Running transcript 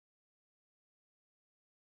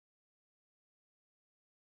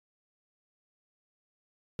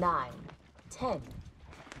9, 10.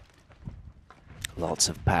 Lots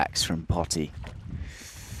of packs from Potti.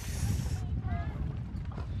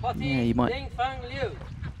 Potti, Yeah, you might. DingFeng Liu,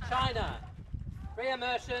 China. Free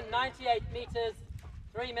immersion, 98 meters,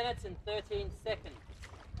 3 minutes and 13 seconds.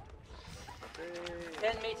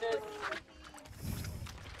 10 meters.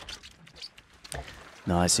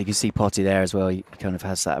 Nice. You can see Potti there as well. He kind of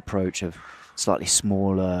has that approach of slightly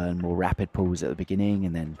smaller and more rapid pulls at the beginning,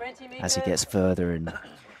 and then as he gets further and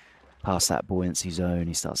past that buoyancy zone,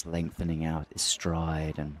 he starts lengthening out his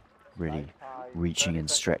stride and really reaching and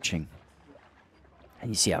stretching. And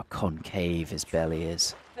you see how concave his belly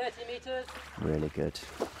is. 30 meters. Really good.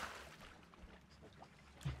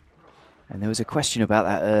 And there was a question about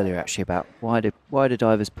that earlier, actually, about why do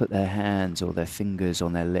divers put their hands or their fingers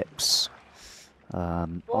on their lips?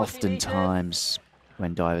 Oftentimes,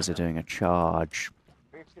 when divers are doing a charge,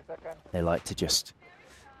 they like to just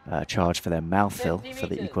charge for their mouthful, for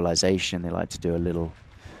the equalization. They like to do a little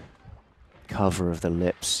cover of the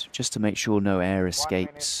lips, just to make sure no air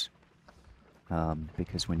escapes.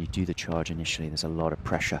 Because when you do the charge initially, there's a lot of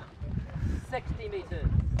pressure. 60 meters.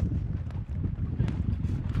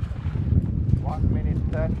 1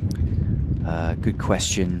 minute 10. Good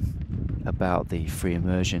question about the free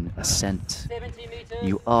immersion ascent. 70 meters.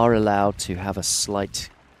 You are allowed to have a slight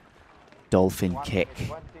dolphin kick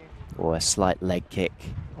or a slight leg kick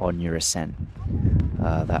on your ascent.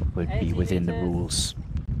 That would be within the rules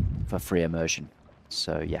for free immersion.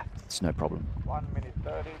 So yeah, it's no problem. 1 minute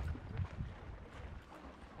 30.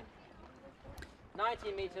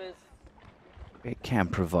 90 meters. It can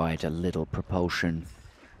provide a little propulsion,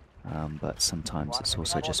 but sometimes it's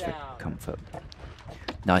also just for comfort.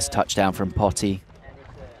 Nice touchdown from Potti.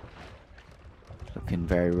 Looking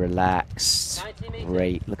very relaxed.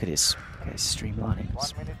 Great. Look at his streamlining.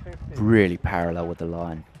 It's really parallel with the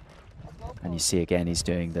line. And you see again, he's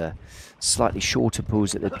doing the slightly shorter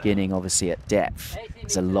pulls at the beginning. Obviously at depth,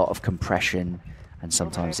 there's a lot of compression. And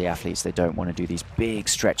sometimes the athletes, they don't want to do these big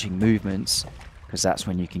stretching movements, because that's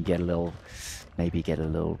when you can get a little, maybe get a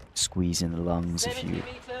little squeeze in the lungs if you're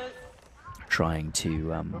trying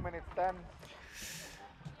to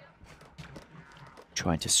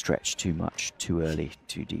stretch too much, too early,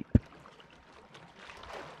 too deep.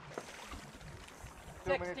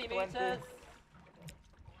 60 meters.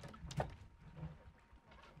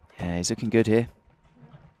 Yeah, he's looking good here.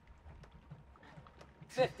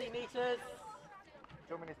 50 meters.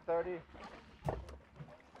 2 minutes 30.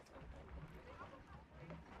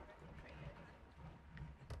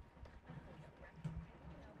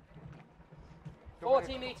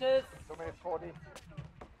 40 meters. 2 minutes 40.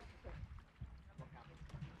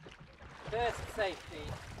 First safety.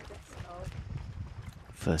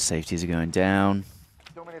 First safeties are going down.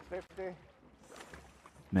 2 minutes 50.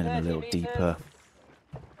 Men a 30 little meters. deeper.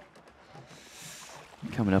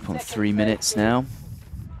 Coming up on 3 minutes now.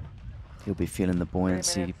 He'll be feeling the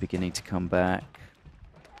buoyancy beginning to come back.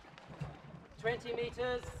 20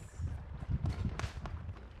 meters.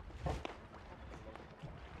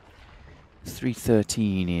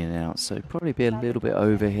 3:13 in and out, so probably be a little bit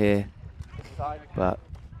over here, but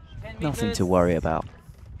 10 nothing meters. to worry about.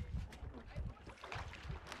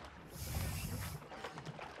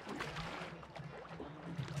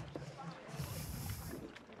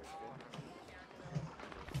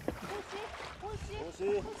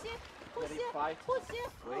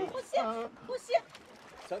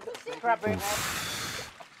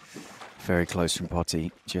 Very close from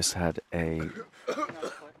Potti. Just had a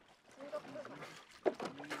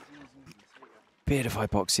bit of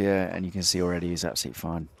hypoxia, and you can see already he's absolutely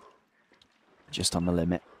fine. Just on the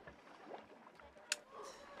limit.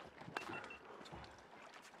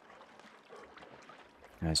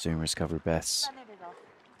 Now he's doing recovery best.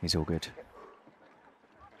 He's all good.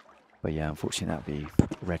 But yeah, unfortunately that would be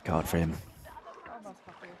a red card for him.